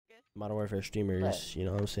Modern Warfare streamers, you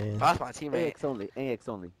know what I'm saying? That's my teammate. AX only, AX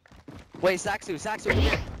only. Wait, Saxzu, come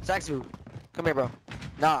here. Saxzu, come here, bro.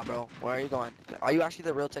 Nah, bro. Where are you going? Are you actually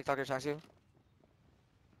the real TikToker, Saxzu?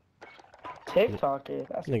 TikToker.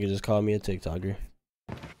 That's Nigga just called me a TikToker.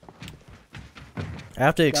 I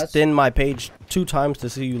have to extend my page 2 times to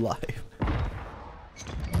see you live.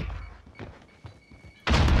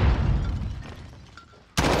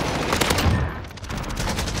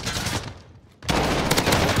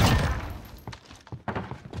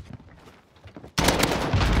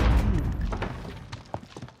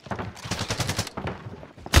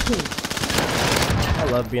 I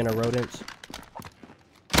love being a rodent.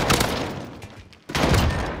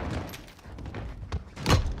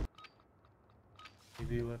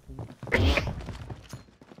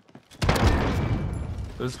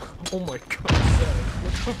 There's, oh my god,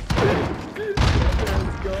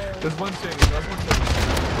 there's one thing,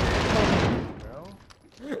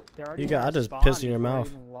 bro. You got, I just pissed in your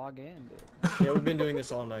mouth. Log in, Yeah, we've been doing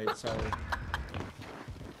this all night, sorry.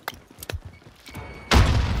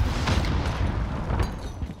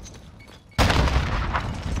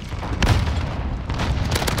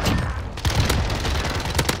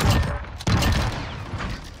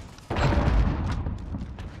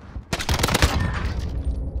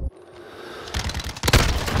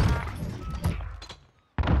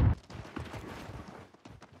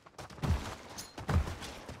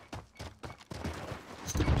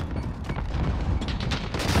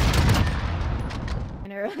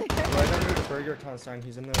 I don't need a burger Constantine,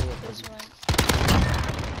 he's in the middle of This one.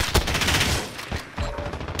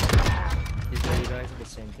 He's there, you guys are the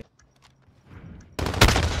same thing.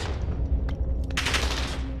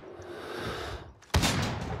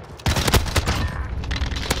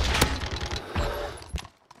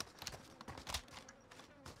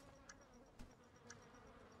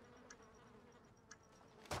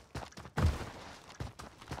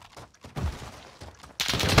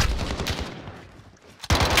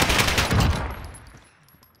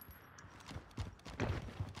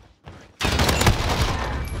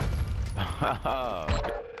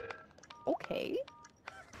 Okay.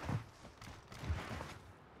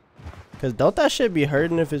 Cause don't that shit be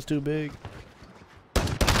hurting if it's too big?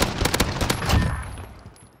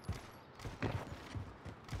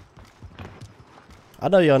 I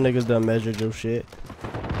know y'all niggas done measured your shit.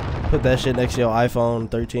 Put that shit next to your iPhone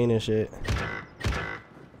 13 and shit.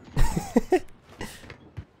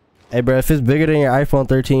 Hey bro, if it's bigger than your iPhone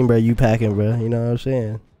 13, bro, you packing, bro. You know what I'm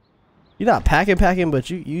saying? You're not packing, but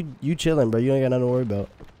you chilling, bro. You ain't got nothing to worry about.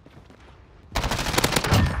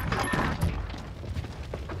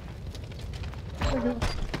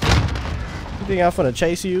 You think I'm finna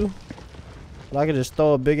chase you? And I can just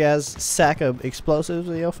throw a big ass sack of explosives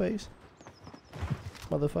in your face?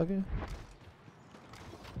 Motherfucker.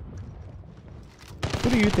 Who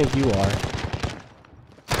do you think you are?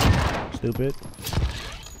 Stupid.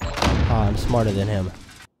 Ah, I'm smarter than him.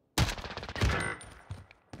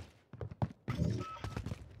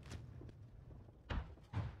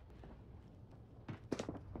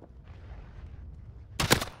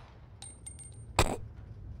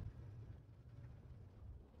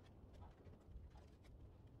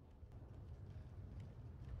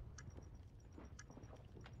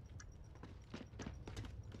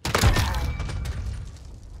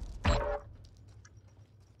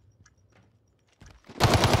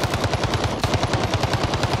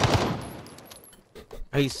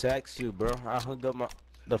 Hey, Saxzu, bro. I hung up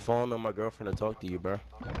the phone on my girlfriend to talk to you, bro.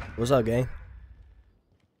 What's up, gang?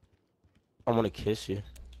 I want to kiss you.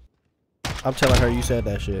 I'm telling her you said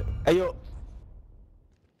that shit. Hey, yo.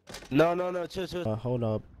 No, chill. Hold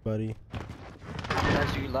up, buddy.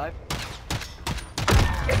 That's you live?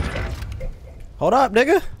 Hold up,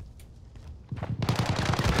 nigga.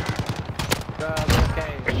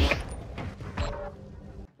 Okay.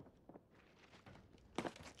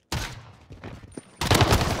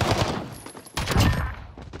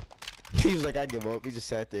 He was like, I give up. He just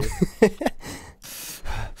sat there.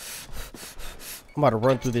 I'm about to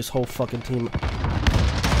run through this whole fucking team.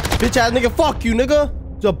 Bitch ass nigga, fuck you, nigga.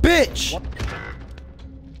 You're a bitch. What?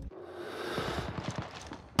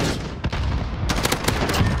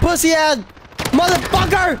 Pussy ass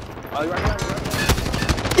motherfucker.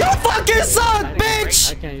 You fucking suck,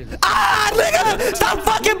 bitch. Ah, nigga. Stop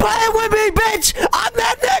fucking playing with me, bitch. I'm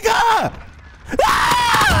that nigga.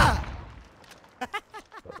 Ah!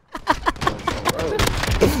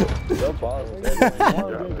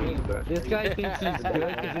 This guy thinks he's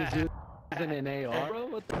good because he's using an AR. Bro,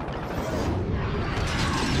 what the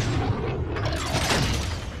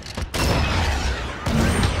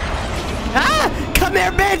Ah! Come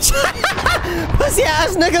here, bitch! Pussy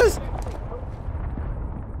ass niggas!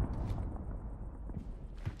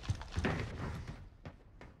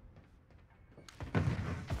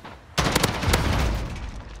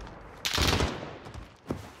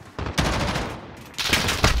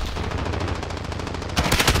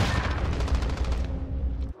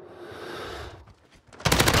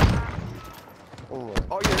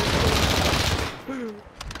 Oh yeah.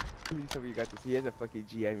 Please tell me you got this. He has a fucking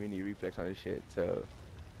GI mini reflex on his shit, so.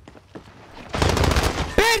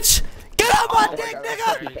 Bitch! Get off my dick,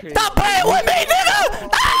 nigga! Stop playing with me, nigga!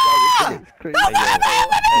 Ah! Stop playing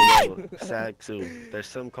with me! Saxzu, there's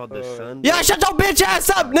something called the sun. Yeah, shut your bitch ass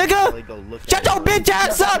up, nigga! Shut your bitch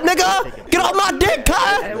ass up, nigga! Get off my dick,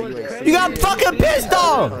 cuz! You got fucking pissed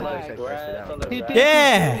off!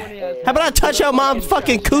 Yeah! How about I touch your mom's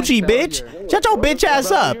fucking coochie, bitch? Shut your bitch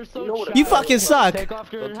ass up! You fucking suck!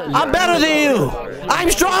 I'm better than you!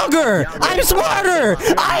 I'm stronger! I'm smarter!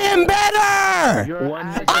 I am better!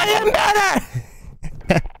 I am better!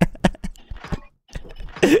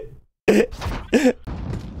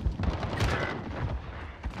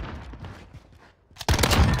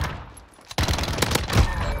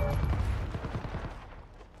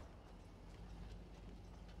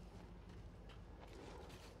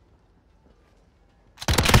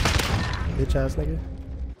 Bitch ass nigga.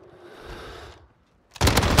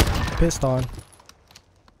 Pissed on.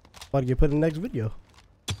 About to get put in the next video.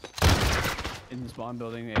 In the spawn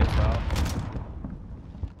building, A as well.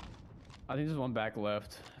 I think there's one back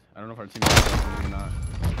left. I don't know if our team is or not.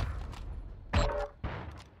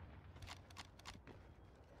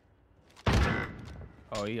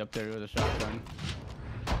 Oh, he up there with a shotgun.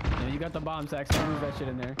 Yeah, you got the bomb, Saxzu. Move that shit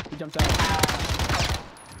in there. He jumped out.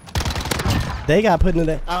 They got put in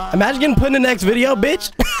the. Imagine getting put in the next video,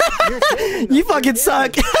 bitch. You fucking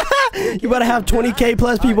suck. You better have 20K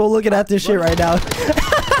plus people looking at this shit right now.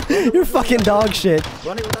 You're fucking dog shit.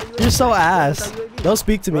 You're so ass. Don't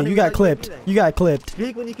speak to me. You got clipped. You got clipped.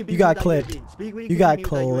 You got clipped. You got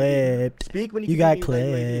clipped. You got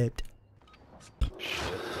clipped.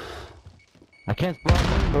 I can't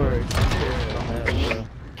spawn or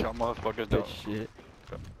Y'all motherfuckers don't. shit.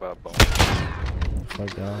 Fuck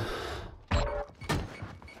down.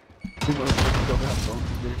 You motherfuckers don't have phones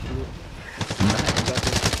to do shit.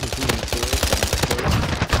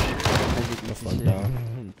 Fuck down.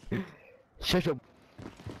 Shut up.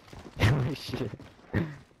 Shit.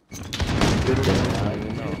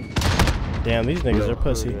 Damn, these niggas are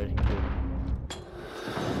pussy.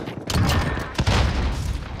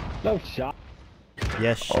 No shot.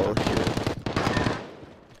 Yes, shit. Oh shit.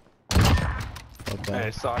 Fuck down. Hey,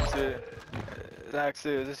 Saxzu.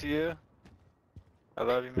 Saxzu, is this you? I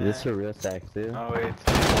love you, man. Is this a real Saxzu? Oh, wait.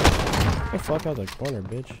 Get the fuck out of the corner,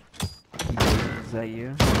 bitch. Is that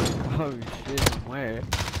you? Oh shit, where?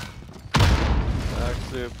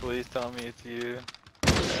 Saxzu, please tell me it's you.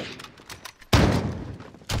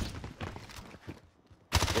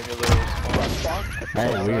 Give me a little response.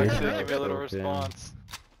 That's weird. Saxzu, give me a little response.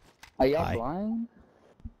 Are y'all Hi. blind?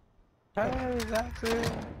 Hey, Saxzu.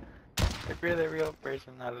 If you're the real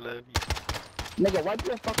person, I love you. Nigga, wipe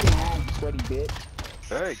your fucking hands, sweaty bitch.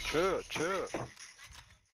 Hey, chill, chill.